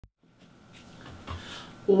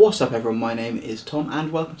What's up everyone, my name is Tom and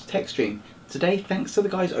welcome to TechStream. Today, thanks to the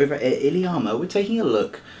guys over at Iiyama, we're taking a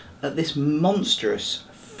look at this monstrous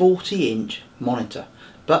 40-inch monitor.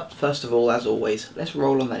 But first of all, as always, let's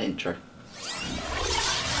roll on that intro.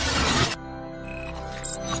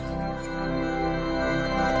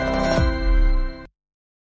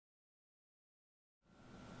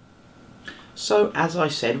 So, as I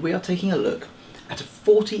said, we are taking a look at a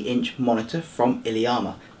 40-inch monitor from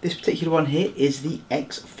Iiyama. This particular one here is the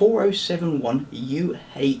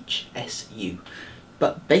X4071UHSU.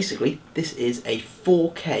 But basically, this is a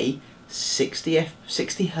 4K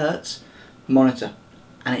 60Hz monitor,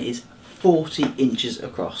 and it is 40 inches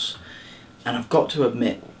across. And I've got to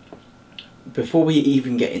admit, before we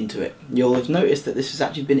even get into it, you'll have noticed that this has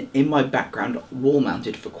actually been in my background wall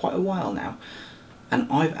mounted for quite a while now,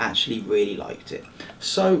 and I've actually really liked it.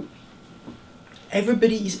 So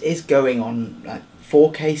everybody's is going on like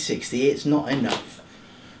 4K 60, it's not enough.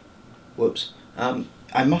 Whoops. I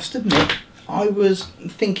must admit, I was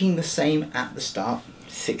thinking the same at the start.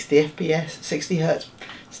 60 FPS, 60 Hz,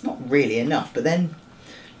 it's not really enough. But then,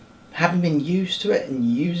 having been used to it and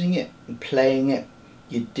using it and playing it,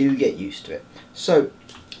 you do get used to it. So,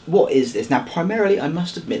 what is this? Now, primarily, I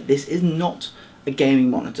must admit, this is not a gaming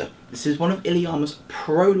monitor. This is one of Iiyama's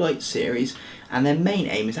Pro Light series, and their main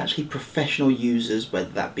aim is actually professional users, whether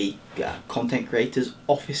that be content creators,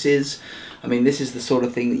 offices. I mean, this is the sort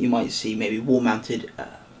of thing that you might see maybe wall mounted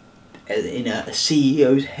in a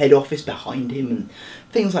CEO's head office behind him and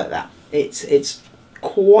things like that. It's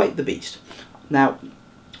quite the beast. Now,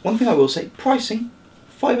 one thing I will say, pricing,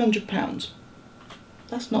 £500.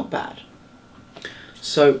 That's not bad.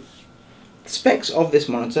 So, specs of this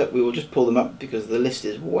monitor, we will just pull them up because the list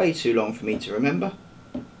is way too long for me to remember.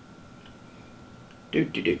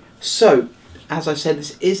 So, as I said,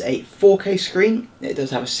 this is a 4K screen. It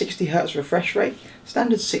does have a 60 Hz refresh rate,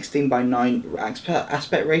 standard 16:9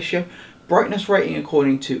 aspect ratio. Brightness rating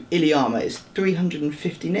according to Iiyama is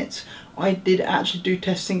 350 nits. I did actually do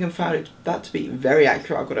testing and found that to be very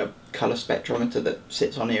accurate. I've got a colour spectrometer that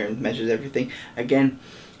sits on here and measures everything. Again,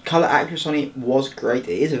 colour accuracy on it was great.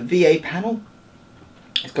 It is a VA panel.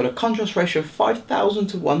 It's got a contrast ratio of 5000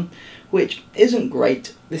 to 1, which isn't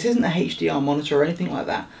great. This isn't a HDR monitor or anything like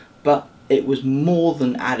that, but it was more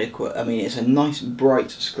than adequate. I mean, it's a nice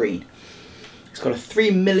bright screen. It's got a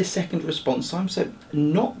 3 millisecond response time, so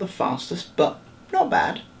not the fastest, but not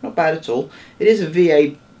bad. Not bad at all. It is a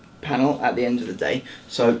VA panel at the end of the day,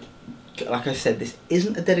 so like I said, this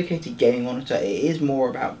isn't a dedicated gaming monitor. It is more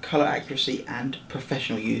about colour accuracy and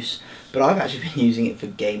professional use, but I've actually been using it for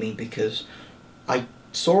gaming because I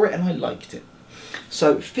saw it and I liked it.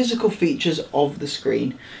 So, physical features of the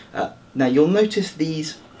screen. Now you'll notice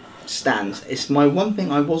these stands. It's my one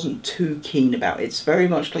thing I wasn't too keen about. It's very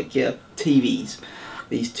much like your TVs.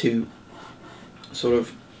 These two sort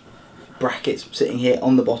of brackets sitting here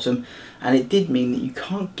on the bottom, and it did mean that you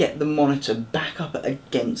can't get the monitor back up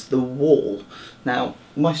against the wall. Now,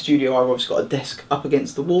 my studio, I've obviously got a desk up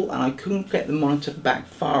against the wall, and I couldn't get the monitor back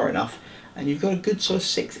far enough, and you've got a good sort of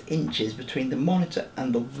 6 inches between the monitor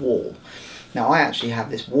and the wall. Now, I actually have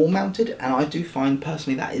this wall mounted, and I do find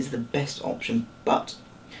personally that is the best option, but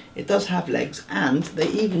it does have legs, and they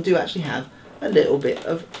even do actually have a little bit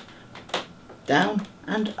of down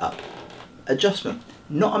and up adjustment.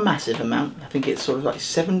 Not a massive amount. I think it's sort of like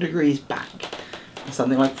 7 degrees back and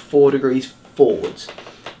something like 4 degrees forwards.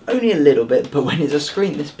 Only a little bit, but when it's a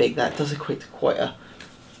screen this big, that does equate to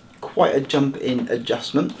quite a jump in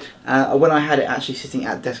adjustment. When I had it actually sitting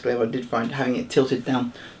at desk level, I did find having it tilted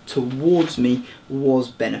down towards me was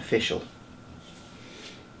beneficial.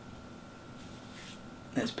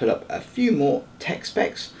 Let's pull up a few more tech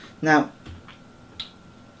specs. Now,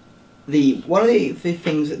 one of the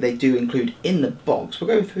things that they do include in the box, we'll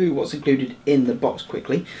go through what's included in the box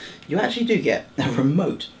quickly. You actually do get a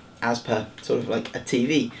remote, as per sort of like a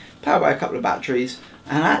TV, powered by a couple of batteries,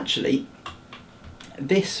 and actually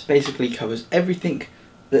this basically covers everything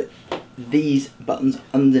that these buttons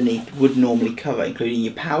underneath would normally cover, including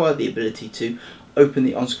your power, the ability to open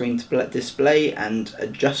the on-screen display and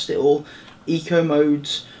adjust it all, eco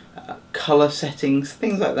modes, colour settings,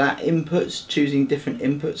 things like that, inputs, choosing different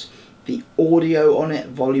inputs, the audio on it,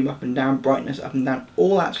 volume up and down, brightness up and down,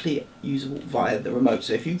 all actually usable via the remote.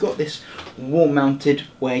 So if you've got this wall mounted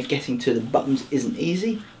where getting to the buttons isn't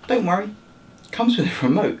easy, don't worry, it comes with a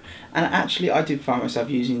remote. And actually I do find myself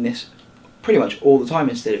using this pretty much all the time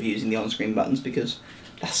instead of using the on-screen buttons because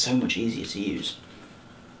that's so much easier to use.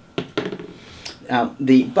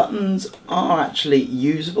 The buttons are actually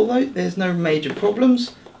usable though, there's no major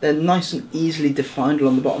problems. They're nice and easily defined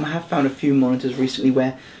along the bottom. I have found a few monitors recently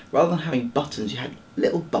where rather than having buttons, you had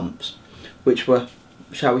little bumps, which were,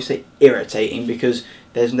 shall we say, irritating, because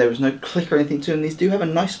there was no click or anything to them. These do have a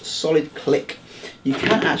nice solid click. You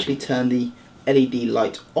can actually turn the LED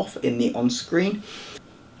light off in the on-screen,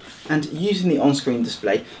 and using the on-screen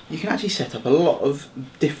display you can actually set up a lot of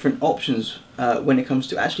different options when it comes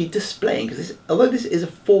to actually displaying, because although this is a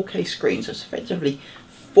 4K screen, so it's effectively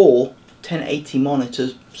 4 1080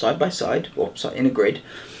 monitors side by side, or in a grid,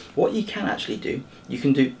 what you can actually do, you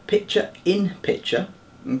can do picture in picture,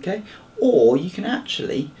 okay, or you can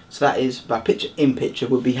actually, so that is, by picture in picture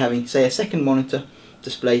would be having, say, a second monitor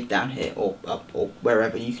displayed down here or up or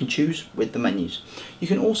wherever. You can choose with the menus. You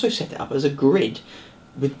can also set it up as a grid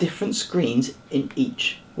with different screens in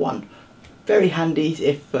each one. Very handy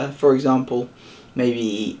if, for example,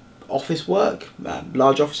 maybe office work,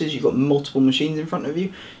 large offices, you've got multiple machines in front of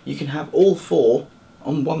you, you can have all 4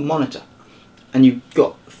 on one monitor. And you've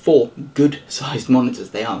got 4 good sized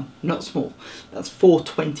monitors. They are not small. That's 4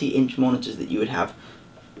 20-inch monitors that you would have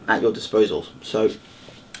at your disposal. So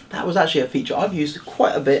that was actually a feature I've used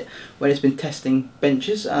quite a bit when it's been testing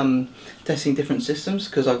benches, testing different systems,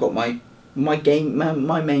 because I've got my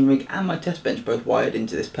main rig and my test bench both wired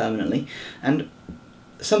into this permanently, and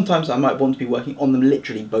sometimes I might want to be working on them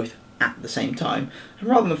literally both at the same time, and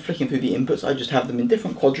rather than flicking through the inputs, I just have them in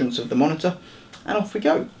different quadrants of the monitor and off we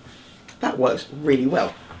go. That works really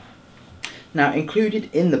well. Now,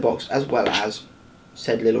 included in the box, as well as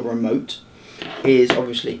said little remote, is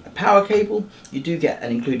obviously a power cable. You do get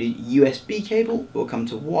an included USB cable, we'll come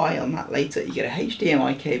to why on that later. You get a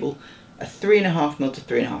HDMI cable, a 3.5mm to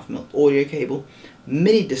 3.5mm audio cable,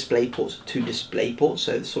 mini display ports to display ports,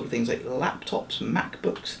 so the sort of things like laptops,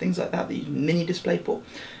 MacBooks, things like that use mini display port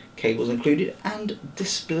cables included, and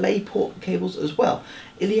display port cables as well.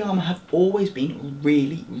 Iiyama have always been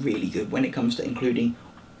really, really good when it comes to including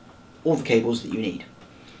all the cables that you need.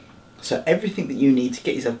 So everything that you need to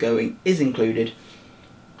get yourself going is included,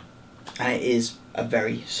 and it is a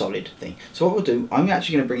very solid thing. So what we'll do, I'm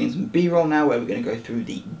actually going to bring in some B-roll now where we're going to go through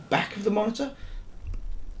the back of the monitor.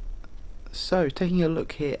 So taking a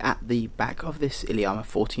look here at the back of this Iiyama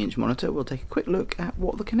 40-inch monitor, we'll take a quick look at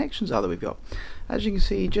what the connections are that we've got. As you can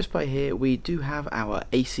see just by here, we do have our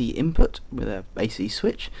AC input with a AC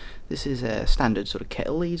switch. This is a standard sort of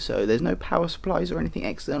kettle lead, so there's no power supplies or anything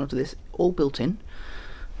external to this, all built in.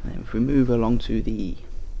 And if we move along to the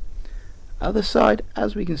other side,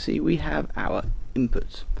 as we can see, we have our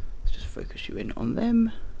inputs. Let's just focus you in on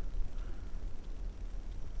them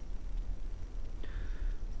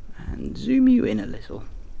and zoom you in a little.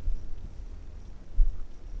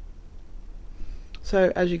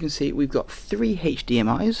 So as you can see, we've got 3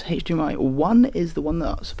 HDMIs. HDMI 1 is the one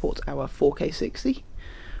that supports our 4K 60.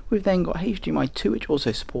 We've then got HDMI 2, which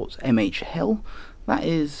also supports MHL. That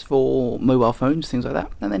is for mobile phones, things like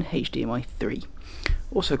that. And then HDMI 3.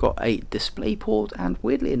 Also got a display port, and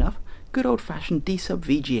weirdly enough, good old-fashioned D-sub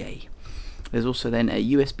VGA. There's also then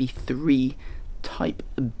a USB 3 Type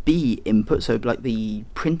B input, so like the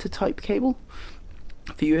printer type cable.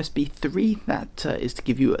 For USB 3, that is to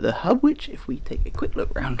give you the hub, which if we take a quick look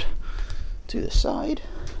round to the side,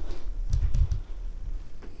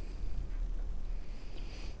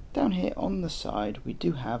 down here on the side we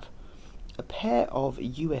do have a pair of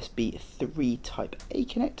USB 3 Type A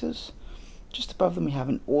connectors. Just above them we have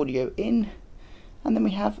an audio in, and then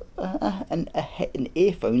we have an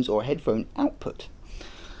earphones or a headphone output.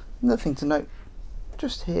 Another thing to note,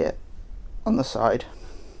 just here on the side,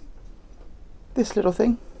 this little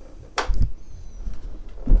thing,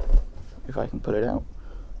 if I can pull it out,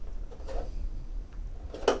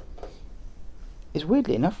 is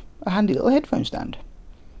weirdly enough a handy little headphone stand.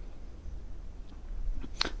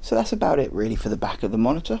 So that's about it really for the back of the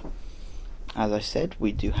monitor. As I said,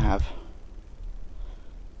 we do have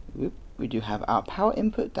our power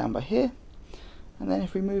input down by here, and then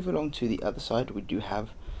if we move along to the other side, we do have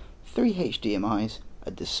 3 HDMIs, a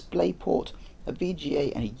display port, a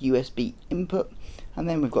VGA and a USB input, and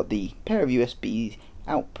then we've got the pair of USB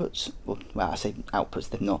outputs, well I say outputs,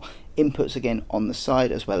 they're not, inputs again on the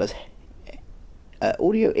side, as well as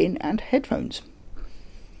audio in and headphones.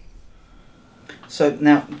 So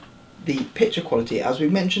now the picture quality, as we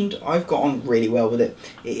mentioned, I've got on really well with it.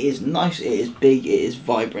 It is nice, it is big, it is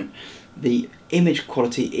vibrant. The image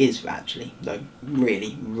quality is actually, though,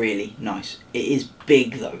 really, really nice. It is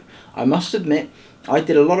big though. I must admit, I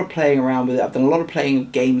did a lot of playing around with it. I've done a lot of playing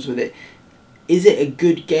of games with it. Is it a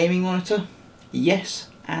good gaming monitor? Yes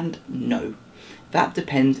and no. That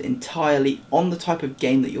depends entirely on the type of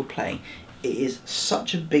game that you're playing. It is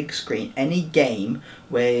such a big screen. Any game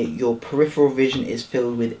where your peripheral vision is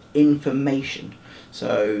filled with information,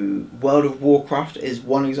 So World of Warcraft is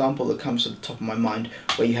one example that comes to the top of my mind,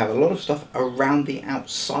 where you have a lot of stuff around the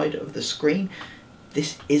outside of the screen.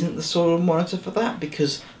 This isn't the sort of monitor for that,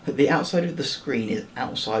 because the outside of the screen is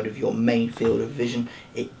outside of your main field of vision.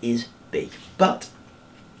 It is big. But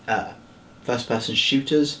first person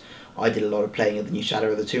shooters, I did a lot of playing of the new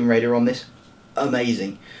Shadow of the Tomb Raider on this.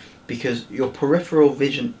 Amazing, because your peripheral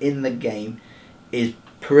vision in the game is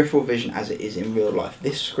peripheral vision as it is in real life.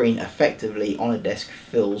 This screen effectively on a desk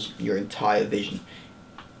fills your entire vision.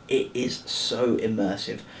 It is so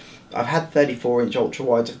immersive. I've had 34-inch ultra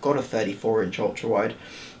wides, I've got a 34-inch ultra wide.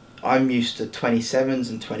 I'm used to 27s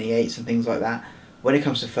and 28s and things like that. When it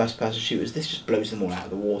comes to first person shooters, this just blows them all out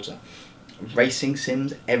of the water. Racing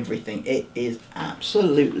sims, everything. It is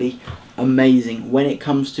absolutely amazing when it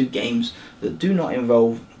comes to games that do not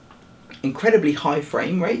involve incredibly high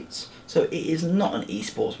frame rates. So it is not an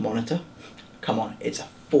esports monitor. Come on, it's a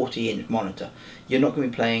 40-inch monitor. You're not going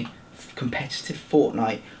to be playing competitive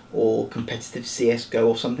Fortnite or competitive CSGO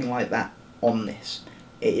or something like that on this.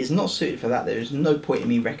 It is not suited for that. There is no point in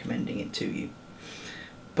me recommending it to you.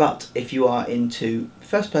 But if you are into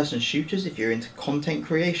first-person shooters, if you're into content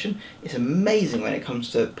creation, it's amazing when it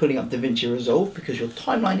comes to putting up DaVinci Resolve, because your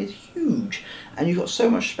timeline is huge and you've got so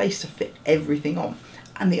much space to fit everything on.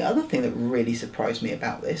 And the other thing that really surprised me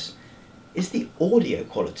about this is the audio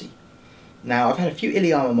quality. Now, I've had a few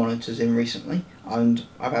Iiyama monitors in recently, and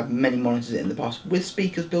I've had many monitors in the past with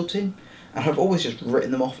speakers built in, and I've always just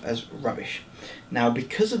written them off as rubbish. Now,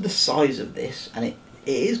 because of the size of this, and it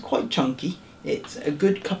is quite chunky, it's a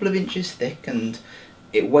good couple of inches thick, and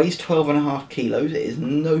it weighs 12.5 kilos, it is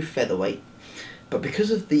no featherweight, but because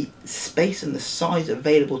of the space and the size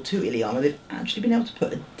available to Iiyama, they've actually been able to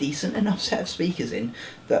put a decent enough set of speakers in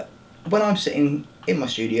that when I'm sitting in my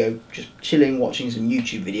studio just chilling watching some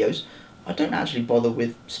YouTube videos, I don't actually bother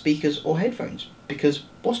with speakers or headphones, because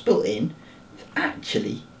what's built in is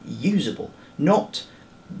actually usable. Not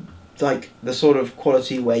like the sort of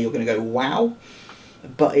quality where you're going to go wow,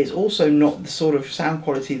 but it's also not the sort of sound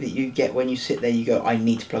quality that you get when you sit there, you go, I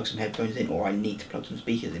need to plug some headphones in, or I need to plug some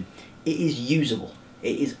speakers in. It is usable.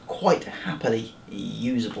 It is quite happily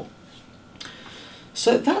usable.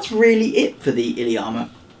 So that's really it for the Iiyama.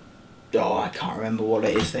 Oh, I can't remember what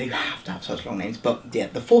it is. They have to have such long names. But yeah,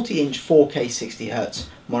 the 40-inch 4K 60Hz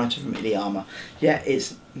monitor from Iiyama. Yeah,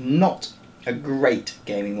 it's not a great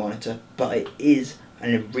gaming monitor, but it is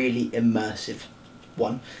a really immersive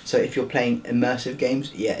one. So if you're playing immersive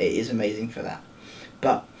games, yeah, it is amazing for that.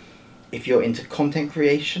 But if you're into content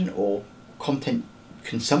creation or content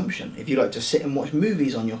consumption, if you like to sit and watch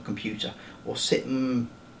movies on your computer, or sit and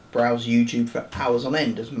browse YouTube for hours on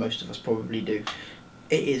end, as most of us probably do,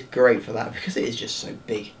 it is great for that, because it is just so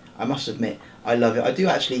big. I must admit, I love it. I do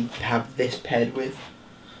actually have this paired with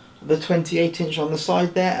the 28-inch on the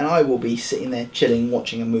side there, and I will be sitting there chilling,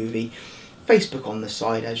 watching a movie, Facebook on the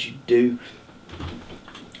side as you do,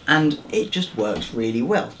 and it just works really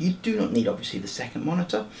well. You do not need obviously the second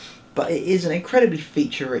monitor, but it is an incredibly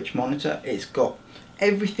feature-rich monitor. It's got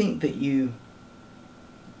everything that you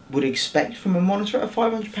would expect from a monitor at a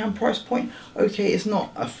 £500 price point. Okay, it's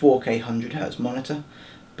not a 4K 100Hz monitor,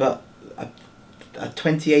 but a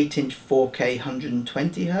 28-inch 4K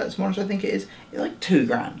 120Hz monitor, I think it is, it's like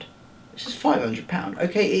 £2,000. It's just £500.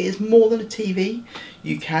 Okay, it is more than a TV.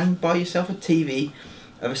 You can buy yourself a TV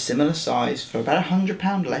of a similar size for about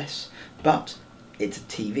 £100 less, but it's a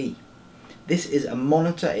TV. This is a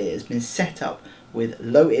monitor. It has been set up with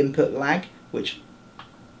low input lag, which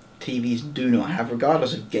TVs do not have,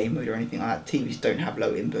 regardless of game mode or anything like that. TVs don't have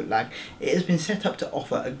low input lag. It has been set up to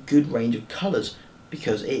offer a good range of colours,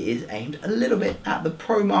 because it is aimed a little bit at the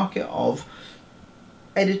pro market of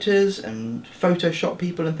editors and Photoshop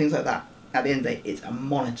people and things like that. At the end of the day, it's a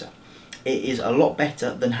monitor. It is a lot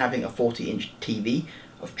better than having a 40-inch TV.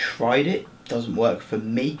 I've tried it, doesn't work for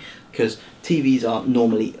me, because TVs are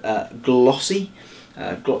normally glossy.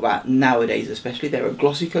 Nowadays especially, they're a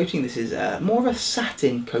glossy coating. This is more of a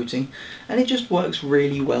satin coating, and it just works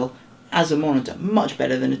really well as a monitor. Much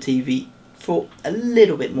better than a TV for a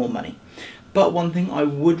little bit more money. But one thing I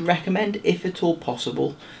would recommend, if at all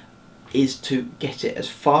possible, is to get it as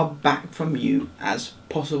far back from you as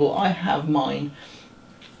possible. I have mine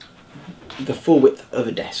the full width of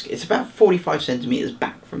a desk. It's about 45 centimeters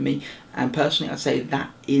back from me, and personally I'd say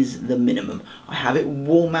that is the minimum. I have it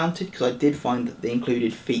wall mounted because I did find that the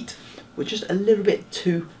included feet were just a little bit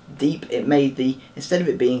too deep. It made the, instead of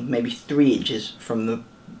it being maybe 3 inches from the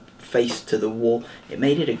face to the wall, it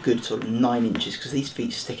made it a good sort of 9 inches, because these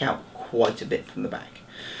feet stick out quite a bit from the back.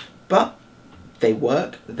 But they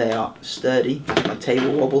work, they are sturdy. My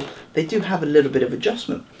table wobble, they do have a little bit of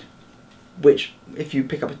adjustment. which if you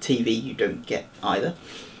pick up a TV you don't get either.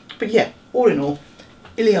 But yeah, all in all,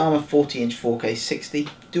 Iiyama 40-inch 4K 60,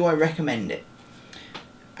 do I recommend it?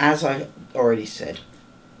 As I've already said,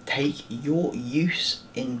 take your use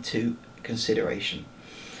into consideration.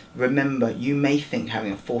 Remember, you may think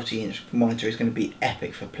having a 40-inch monitor is going to be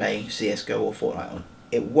epic for playing CSGO or Fortnite on.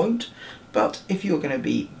 It won't, but if you're going to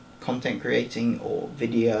be content creating or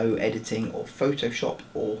video editing or Photoshop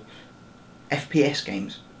or FPS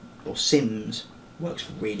games or Sims, works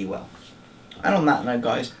really well. And on that note,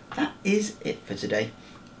 guys, that is it for today.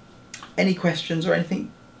 Any questions or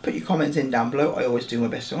anything, put your comments in down below. I always do my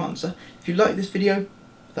best to answer. If you liked this video,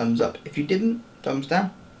 thumbs up. If you didn't, thumbs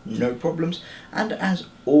down. No problems. And as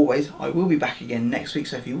always, I will be back again next week,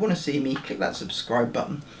 so if you want to see me, click that subscribe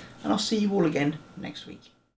button, and I'll see you all again next week.